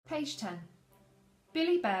Page 10.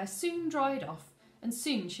 Billy Bear soon dried off and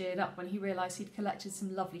soon cheered up when he realised he'd collected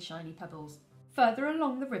some lovely shiny pebbles. Further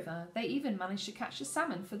along the river, they even managed to catch a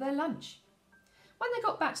salmon for their lunch. When they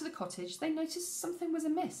got back to the cottage, they noticed something was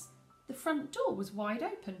amiss. The front door was wide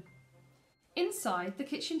open. Inside, the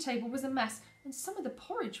kitchen table was a mess and some of the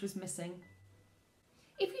porridge was missing.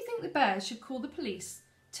 If you think the bears should call the police,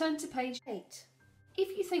 turn to page 8.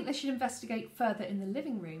 If you think they should investigate further in the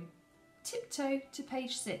living room, tiptoe to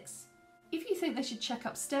page 6. If you think they should check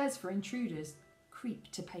upstairs for intruders,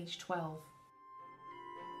 creep to page 12.